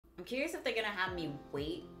I'm curious if they're gonna have me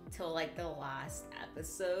wait till like the last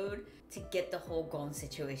episode to get the whole Gon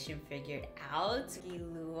situation figured out.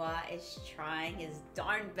 Killua is trying his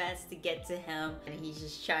darn best to get to him, and he's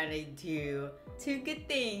just trying to do two good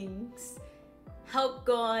things: help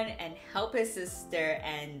Gon and help his sister,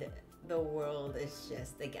 and the world is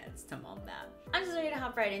just against him on that. I'm just ready to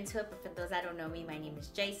hop right into it, but for those that don't know me, my name is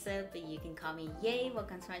Jason, but you can call me Yay.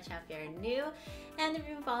 Welcome to my channel if you're new, and if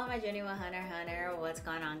you've been following my journey with Hunter x Hunter, what's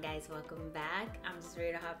going on, guys? Welcome back. I'm just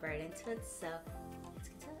ready to hop right into it, so let's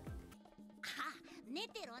get to it. ね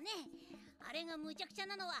てろね。あれが無茶苦茶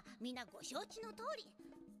なのはみんなご承知の通り。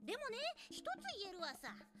でもね、一つ言えるわ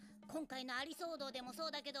さ。今回のアリ騒動でもそ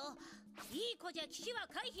うだけど、いい子じゃ危機は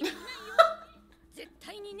回避できないよ。絶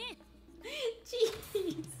対にね。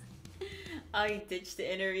Jeez. Oh, you ditched the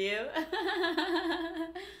interview.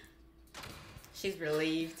 She's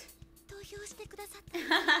relieved. 投票してくださってど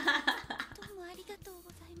うもありがとうご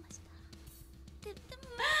ざいました。でも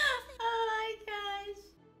Oh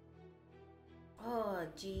my gosh. Oh,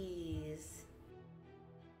 jeez.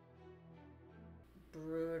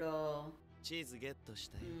 Brutal. チーズゲットし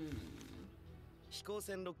たよ。飛行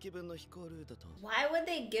船6機分の飛行ルートと。 Why would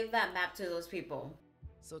they give that map to those people?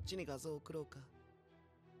 そっちに画像送ろうか。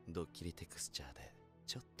ドッキリテクスチャーで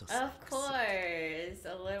ちょっと Of course.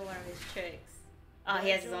 A little one of his tricks. Oh, he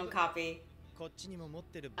has his own copy. こっちにも持っ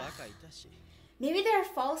てるバカいたし。 Maybe they're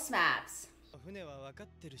false maps. 船は分かっ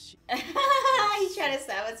てるし。 He's trying to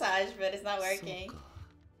sabotage, but it's not そう working. か。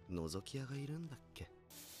覗き屋がいるんだっけ。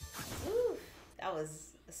 Ooh, that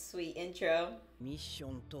was a sweet intro. ミッショ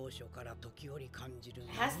ン当初から時折感じる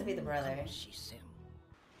It has to be the brother. 視線。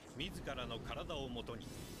自らの体をもとに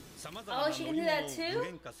様々 Oh, な she 乗 can り do 物 that を too? 具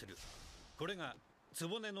現化する。これが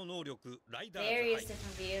局の能力ライダー Various ズハ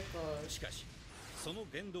different イ。し vehicles. かしその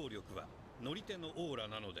原動力は乗り手のオーラ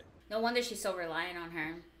なので No wonder she's so reliant on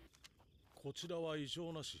her. こちらは異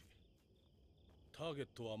常なし。ターゲッ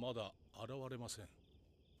トはまだ現れません。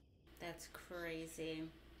That's crazy.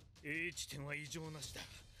 A 地点は異常なしだ。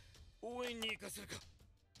応援に行かせるか。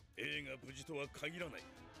A が無事とは限らない。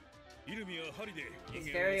イルミは針で人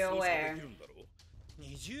He's 間 very を操作 aware. できるんだろう。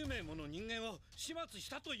20名もの人間を始末し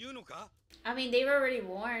たというのか。 I mean, they were already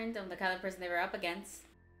warned of the kind of person they were up against.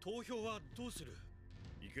 投票はどうする。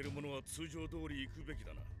行ける者は通常通り行くべき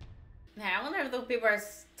だな。 Man, I wonder if those people are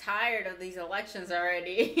tired of these elections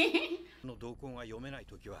already. の動向が読めない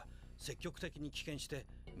ときは積極的に棄権して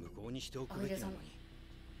無効にしておくべきなのに。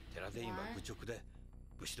テラデインは愚直で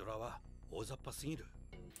ブシドラは大雑把すぎる。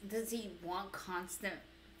 Does he want constant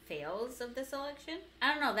fails of this election?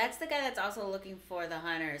 I don't know. That's the guy that's also looking for the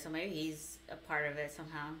hunter, so maybe he's a part of it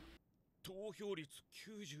somehow. 投票率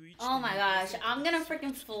 91. Oh my gosh, I'm gonna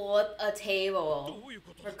freaking flip a table どういう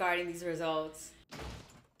こと regarding these results.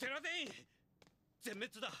 テラデイン全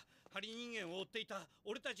滅だ。針人間を追っていた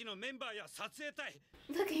俺たちのメンバーや撮影隊。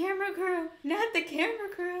 The camera crew, not the camera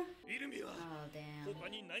crew. イルミは Oh damn. 他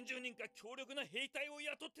に何十人か強力な兵隊を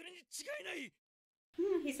雇ってるに違いない。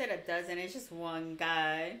 He said a dozen. It's just one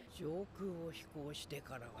guy. 上空を飛行して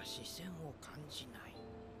からは視線を感じない。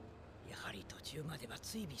やはり途中までは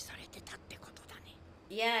追尾されてたってことだね。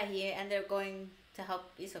Yeah, he ended up going to help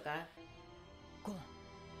Isoka. ゴン。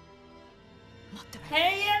待ってろ。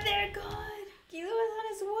 Hey, yeah, they're gone. Killua is on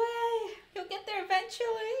his way. He'll get there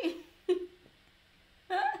eventually.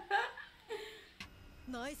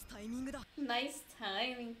 ナイスタイミングだ。 Nice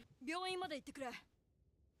timing. 病院まで行ってくれ。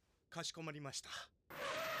かしこまりました。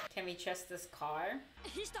 Can we trust this car?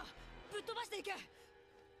 ヒシタ、ぶっ飛ばしていけ。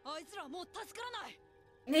あいつらもう助からない。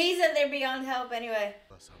 He said they're beyond help anyway.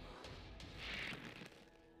 様。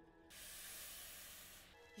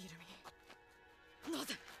イルミ。な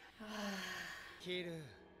ぜ。キル、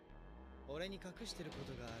俺に隠してるこ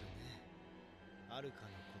とがあるね。あるかの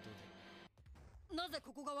ことで。なぜ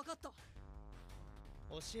ここが分かった。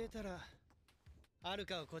教えたら、ある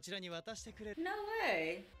かをこちらに渡してくれる。 No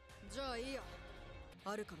way. じゃあいいや。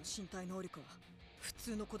アルカの身体能力は普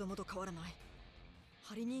通の子供と変わらない。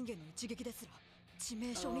針人間の一撃ですら致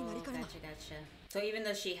命傷になり Oh, かねない。 gotcha, gotcha. So even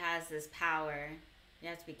though she has this power, you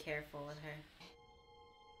have to be careful with her.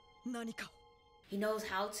 何か He knows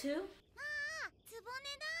how to? あ、つぼ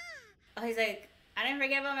ねだ。 Oh, he's like, I didn't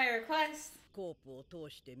forget about my request. スコープを通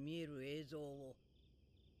して見える映像を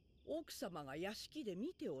奥様が屋敷で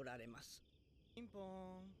見ておられます。ピンポー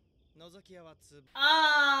ン。覗き屋はつぶ。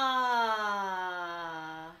Ah.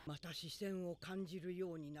 また視線を感じる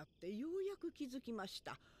ようになってようやく気づきまし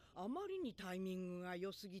た。あまりにタイミングが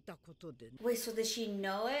良すぎたことで。 Wait, so did she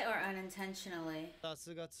know it or unintentionally? さ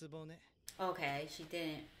すがつぼね。 Okay, she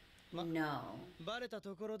didn't Ma- know. バレた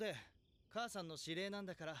ところで母さんの指令なん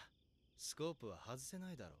だからスコープは外せ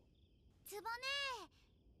ないだろつぼね、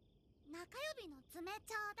中指の爪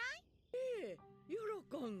ちょうだい。ええ、喜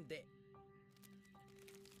んで。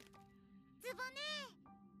つぼね、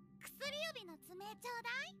薬指の爪ちょうだ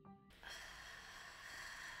い。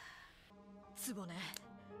つぼね、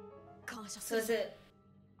感謝 So す is る。 it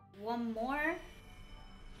one more?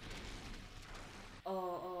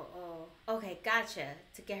 Oh. Okay, gotcha.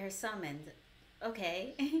 To get her summoned.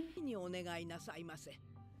 Okay. にお願いなさいませ。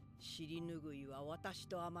尻拭いは私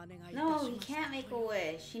と天音がいたし No, ま he す。 can't make a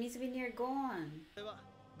wish. She needs to be near Gon. それは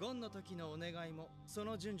ゴンの時のお願いもそ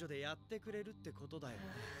の順序でやってくれるってことだよね。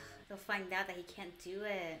 They'll find out that he can't do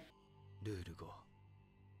it. ルール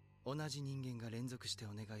5、同じ人間が連続してお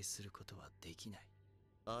願いすることはできない。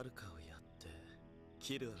アルカをやって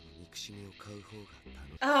キルアの憎しみを買う方が楽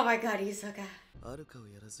しい。 Oh my god, Hisoka. アルカを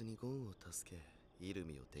やらずにゴンを助けイル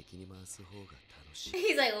ミを敵に回す方が楽しい。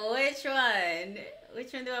 He's like, which one?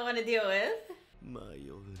 Which one do I want to deal with? 迷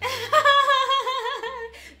うね。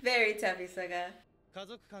Very tough, Hisoka. 家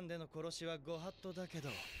族間での殺しはご法度だけど、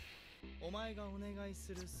お前がお願い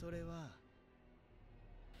するそれは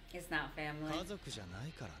It's not family. 家族じゃな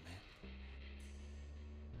いからね。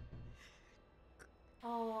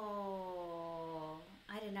 Oh,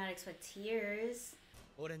 I did not expect tears.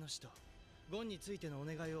 俺の死とゴンについてのお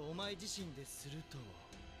願いをお前自身ですると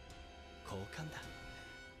交換だ。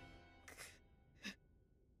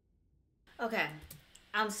 Okay,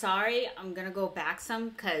 I'm sorry. I'm gonna go back some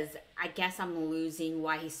because I guess I'm losing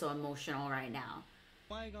why he's so emotional right now.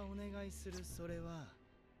 お前がお願いするそれは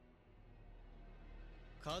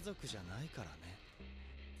家族じゃないからね。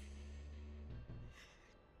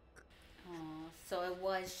 Oh, so it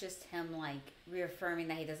was just him like reaffirming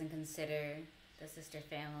that he doesn't consider the sister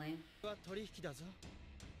family. は取引だぞ、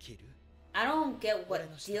キル。 I don't get what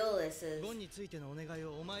deal this is. ゴンについてのお願い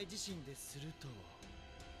をお前自身ですると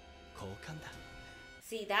交換だ。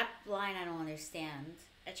 See, that line I don't understand.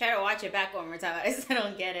 I try to watch it back one more time, I just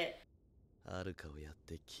don't get it. アルカをやっ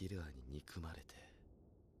てキルアに憎まれて、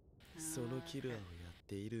そのキルアをやっ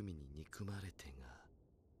てイルミに憎まれて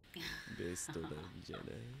がベストなんじゃない？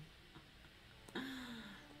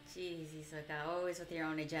 Jeez, Hisoka, always with your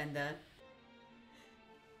own agenda.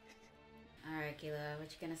 Alright, Killua,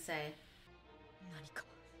 what you gonna say? 何か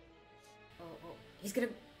Oh, he's gonna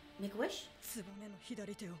make a wish? つぼねの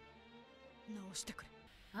左手を直してくれ。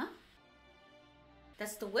 Huh?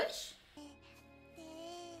 That's the wish?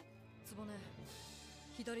 つぼね、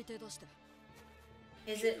左手出して。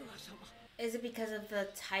 Is it because of the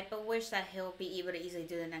type of wish that he'll be able to easily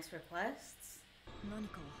do the next requests? 何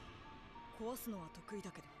かは壊すのは得意だ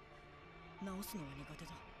けど直すのは苦手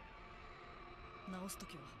だ。直すと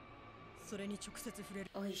きはそれに直接触れる。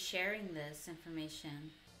 Oh, he's sharing this information.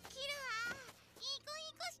 キルア、いい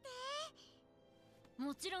子して。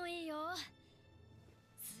もちろんいいよ。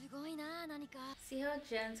すごいな、何か。 See how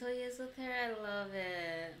gentle he is with her? I love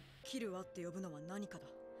it. キルアって呼ぶのは何かだ。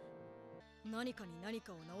何かに何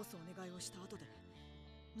かを直すお願いをした後で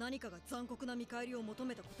何かが残酷な見返りを求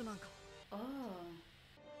めたことなんか。 Oh.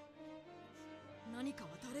 何かは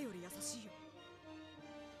誰より優しいよ。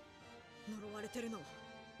呪われてるのは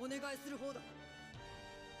お願いする方だ。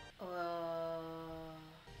 Oh,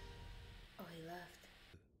 he left.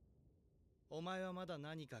 お前はまだ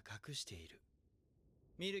何か隠している。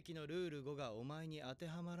ミルキのルール5がお前に当て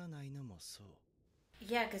はまらないのもそう。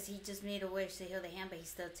 Yeah, because he just made a wish to heal the hand, but he's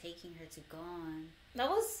still taking her to Gon. That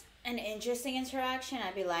was an interesting interaction.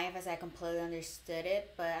 I'd be lying if I said I completely understood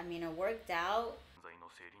it, but I mean, it worked out.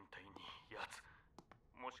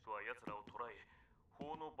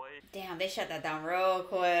 Damn, they shut that down real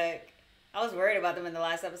quick. I was worried about them in the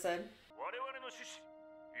last episode. Oh,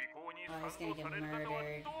 he's gonna get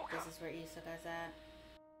murdered. This is where Isoka's at.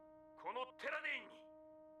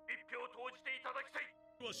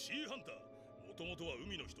 シーハンター、もともとは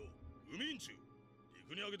海の人、海人中、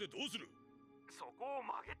陸に上げてどうする？そこを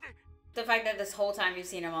曲げて。 The fact that this whole time you've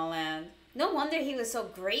seen him on land. No wonder he was so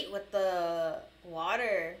great with the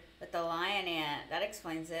water, with the lion ant. That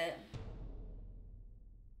explains it.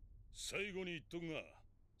 最後に言っとくが、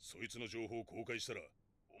そいつの情報を公開したら、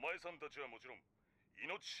お前さんたちはもちろん、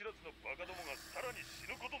命知らずのバカどもがさらに死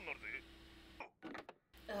ぬことになるぜ。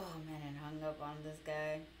Oh man, and hung up on this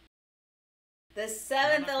guy. The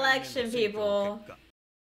 7th election, people.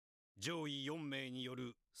 上位4名によ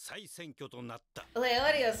る再選挙となった。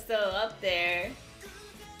 Leodio's still up there.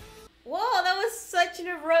 Whoa, that was such an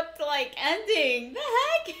abrupt, like, ending. The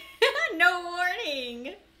heck? No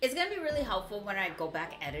warning. It's gonna be really helpful when I go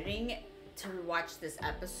back editing to rewatch this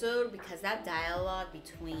episode because that dialogue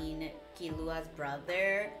between Killua's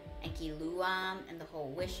brother and Killua and the whole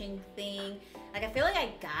wishing thing, like, I feel like I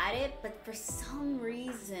got it, but for some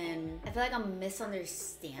reason I feel like I'm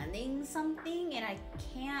misunderstanding something and I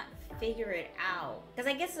can't figure it out.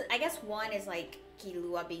 Because I guess one is like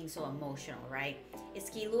Killua being so emotional, right? Is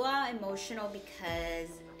Killua emotional because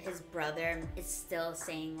his brother is still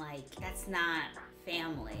saying like, that's not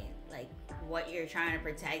family. Like what you're trying to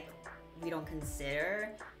protect, we don't consider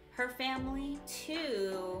her family.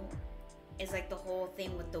 Two is like the whole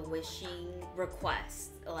thing with the wishing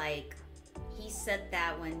request. Like he said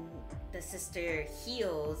that when the sister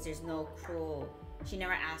heals, there's no cruel, she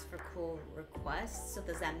never asked for cruel requests. So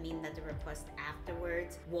does that mean that the request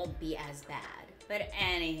afterwards won't be as bad? But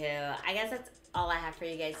anywho, I guess that's all I have for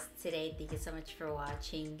you guys today. Thank you so much for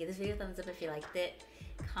watching. Give this video a thumbs up if you liked it.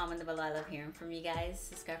 Comment below, I love hearing from you guys.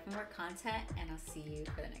 Subscribe for more content, and I'll see you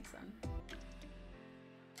for the next one.